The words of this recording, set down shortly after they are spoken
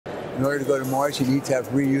In order to go to Mars, you need to have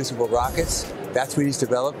reusable rockets. That's what he's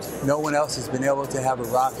developed. No one else has been able to have a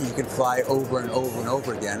rocket you can fly over and over and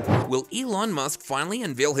over again. Will Elon Musk finally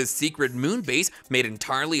unveil his secret moon base made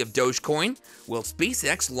entirely of Dogecoin? Will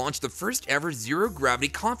SpaceX launch the first ever zero-gravity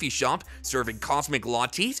coffee shop serving cosmic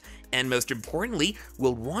lattes? And most importantly,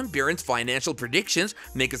 will Ron Barron's financial predictions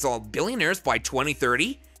make us all billionaires by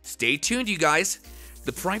 2030? Stay tuned, you guys!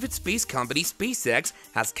 The private space company SpaceX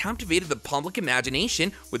has captivated the public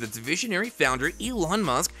imagination with its visionary founder Elon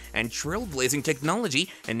Musk and trailblazing technology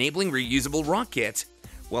enabling reusable rockets.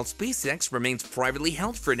 While SpaceX remains privately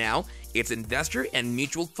held for now, its investor and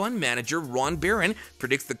mutual fund manager Ron Barron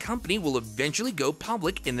predicts the company will eventually go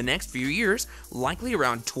public in the next few years, likely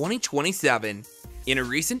around 2027. In a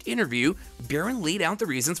recent interview, Barron laid out the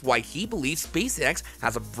reasons why he believes SpaceX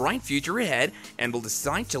has a bright future ahead and will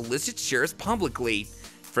decide to list its shares publicly.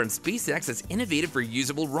 From SpaceX's innovative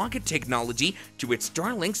reusable rocket technology to its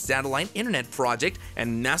Starlink satellite internet project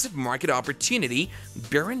and massive market opportunity,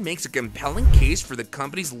 Barron makes a compelling case for the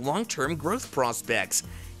company's long-term growth prospects.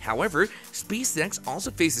 However, SpaceX also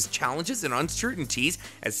faces challenges and uncertainties,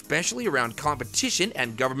 especially around competition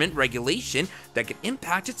and government regulation that can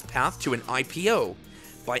impact its path to an IPO.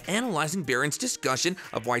 By analyzing Barron's discussion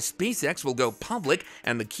of why SpaceX will go public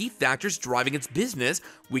and the key factors driving its business,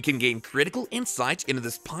 we can gain critical insights into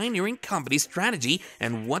this pioneering company's strategy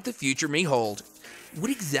and what the future may hold.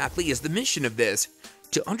 What exactly is the mission of this?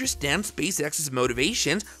 To understand SpaceX's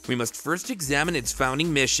motivations, we must first examine its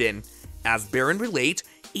founding mission. As Barron relates,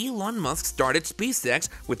 Elon Musk started SpaceX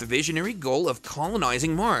with the visionary goal of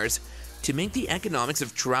colonizing Mars. To make the economics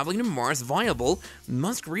of traveling to Mars viable,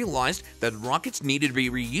 Musk realized that rockets needed to be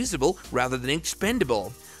reusable rather than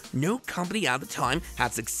expendable. No company at the time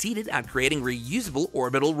had succeeded at creating reusable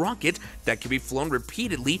orbital rockets that could be flown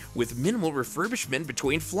repeatedly with minimal refurbishment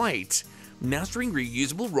between flights. Mastering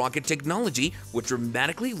reusable rocket technology would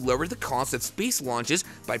dramatically lower the cost of space launches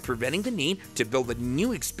by preventing the need to build a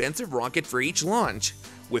new expensive rocket for each launch.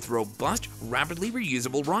 With robust, rapidly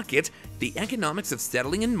reusable rockets, the economics of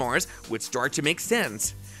settling in Mars would start to make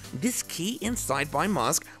sense. This key insight by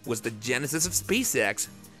Musk was the genesis of SpaceX.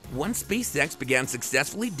 Once SpaceX began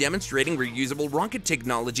successfully demonstrating reusable rocket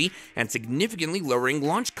technology and significantly lowering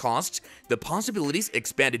launch costs, the possibilities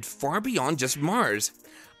expanded far beyond just Mars.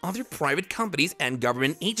 Other private companies and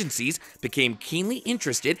government agencies became keenly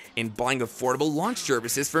interested in buying affordable launch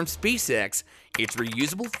services from SpaceX. Its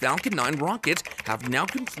reusable Falcon 9 rockets have now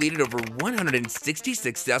completed over 160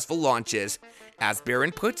 successful launches. As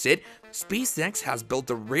Barron puts it, SpaceX has built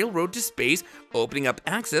a railroad to space, opening up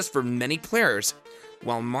access for many players.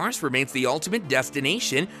 While Mars remains the ultimate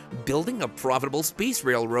destination, building a profitable space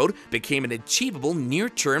railroad became an achievable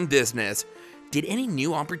near-term business. Did any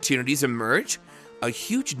new opportunities emerge? A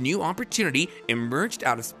huge new opportunity emerged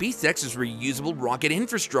out of SpaceX's reusable rocket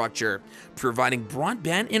infrastructure, providing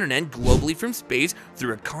broadband internet globally from space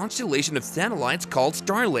through a constellation of satellites called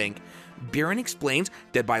Starlink. Barron explains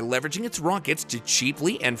that by leveraging its rockets to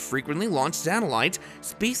cheaply and frequently launch satellites,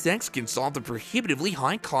 SpaceX can solve the prohibitively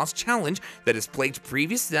high-cost challenge that has plagued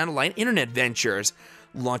previous satellite internet ventures.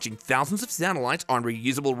 Launching thousands of satellites on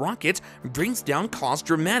reusable rockets brings down costs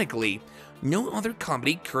dramatically. No other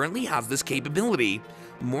company currently has this capability.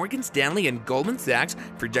 Morgan Stanley and Goldman Sachs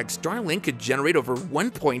project Starlink could generate over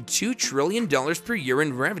 $1.2 trillion per year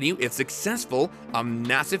in revenue if successful, a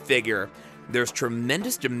massive figure. There's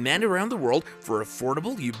tremendous demand around the world for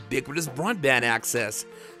affordable, ubiquitous broadband access.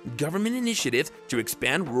 Government initiatives to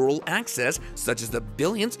expand rural access, such as the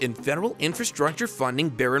billions in federal infrastructure funding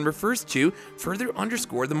Barron refers to, further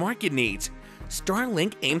underscore the market needs.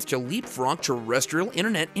 Starlink aims to leapfrog terrestrial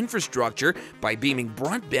internet infrastructure by beaming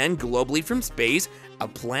broadband globally from space, a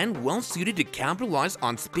plan well suited to capitalize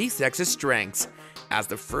on SpaceX's strengths. As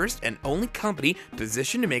the first and only company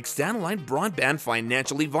positioned to make satellite broadband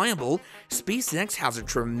financially viable, SpaceX has a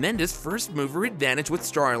tremendous first-mover advantage with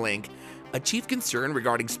Starlink. A chief concern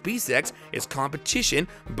regarding SpaceX is competition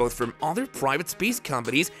both from other private space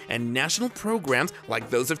companies and national programs like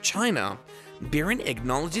those of China. Barron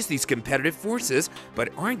acknowledges these competitive forces, but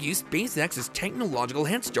argues SpaceX's technological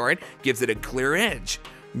head start gives it a clear edge.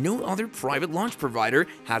 No other private launch provider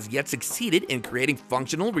has yet succeeded in creating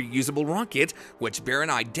functional, reusable rockets, which Barron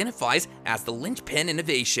identifies as the linchpin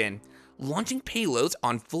innovation. Launching payloads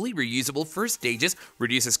on fully reusable first stages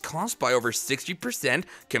reduces costs by over 60%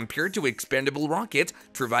 compared to expendable rockets,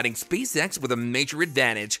 providing SpaceX with a major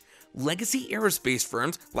advantage. Legacy aerospace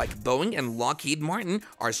firms like Boeing and Lockheed Martin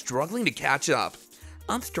are struggling to catch up.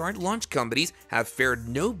 Upstart launch companies have fared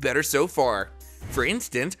no better so far. For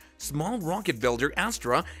instance, small rocket builder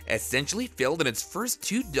Astra essentially failed in its first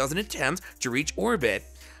 24 attempts to reach orbit.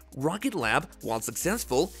 Rocket Lab, while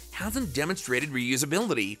successful, hasn't demonstrated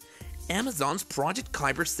reusability. Amazon's Project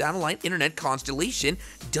Kuiper satellite internet constellation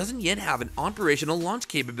doesn't yet have an operational launch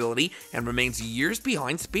capability and remains years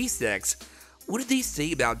behind SpaceX. What did they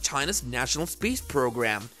say about China's national space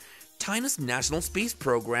program? China's national space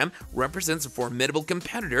program represents a formidable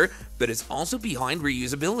competitor, but is also behind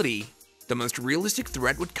reusability. The most realistic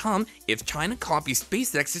threat would come if China copies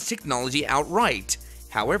SpaceX's technology outright.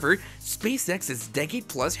 However, SpaceX's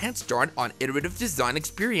decade-plus head start on iterative design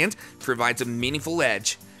experience provides a meaningful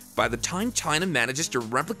edge. By the time China manages to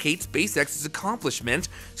replicate SpaceX's accomplishment,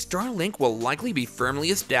 Starlink will likely be firmly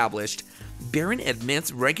established. Barron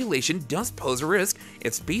admits regulation does pose a risk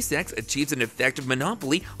if SpaceX achieves an effective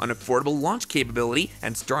monopoly on affordable launch capability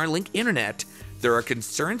and Starlink internet. There are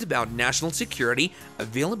concerns about national security,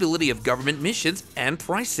 availability of government missions, and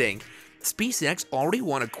pricing. SpaceX already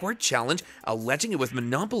won a court challenge alleging it was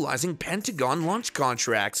monopolizing Pentagon launch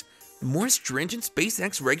contracts. More stringent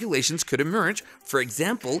SpaceX regulations could emerge, for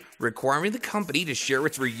example, requiring the company to share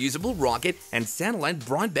its reusable rocket and satellite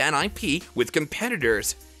broadband IP with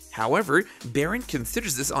competitors. However, Barron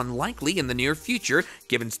considers this unlikely in the near future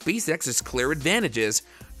given SpaceX's clear advantages.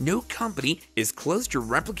 No company is close to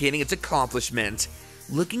replicating its accomplishment.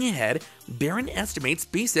 Looking ahead, Barron estimates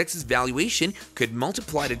SpaceX's valuation could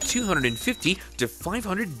multiply to $250 to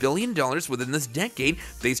 $500 billion within this decade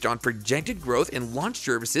based on projected growth in launch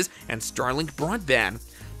services and Starlink broadband.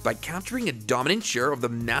 By capturing a dominant share of the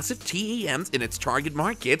massive TAMs in its target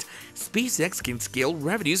market, SpaceX can scale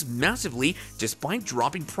revenues massively despite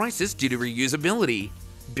dropping prices due to reusability.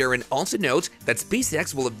 Barron also notes that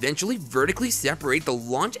SpaceX will eventually vertically separate the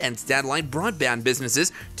launch and satellite broadband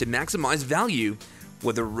businesses to maximize value.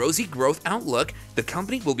 With a rosy growth outlook, the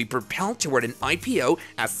company will be propelled toward an IPO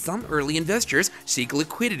as some early investors seek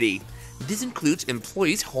liquidity. This includes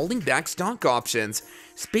employees holding back stock options.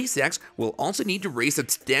 SpaceX will also need to raise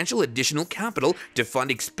substantial additional capital to fund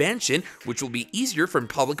expansion, which will be easier from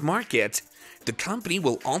public markets. The company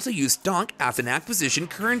will also use stock as an acquisition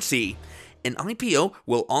currency. An IPO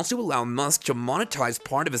will also allow Musk to monetize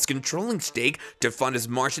part of his controlling stake to fund his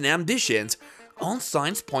Martian ambitions. All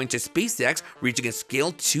signs point to SpaceX reaching a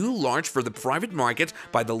scale too large for the private market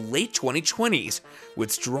by the late 2020s.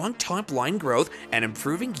 With strong top-line growth and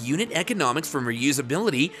improving unit economics from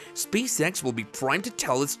reusability, SpaceX will be primed to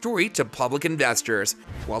tell its story to public investors.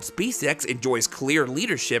 While SpaceX enjoys clear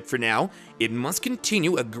leadership for now, it must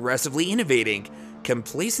continue aggressively innovating.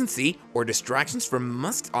 Complacency or distractions from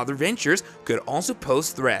Musk's other ventures could also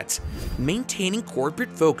pose threats. Maintaining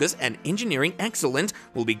corporate focus and engineering excellence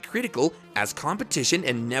will be critical as competition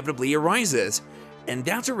inevitably arises. And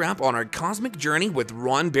that's a wrap on our cosmic journey with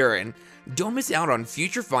Ron Barron. Don't miss out on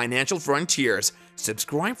future financial frontiers.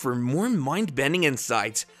 Subscribe for more mind-bending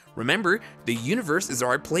insights. Remember, the universe is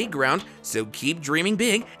our playground, so keep dreaming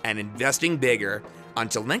big and investing bigger.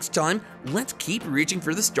 Until next time, let's keep reaching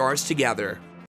for the stars together.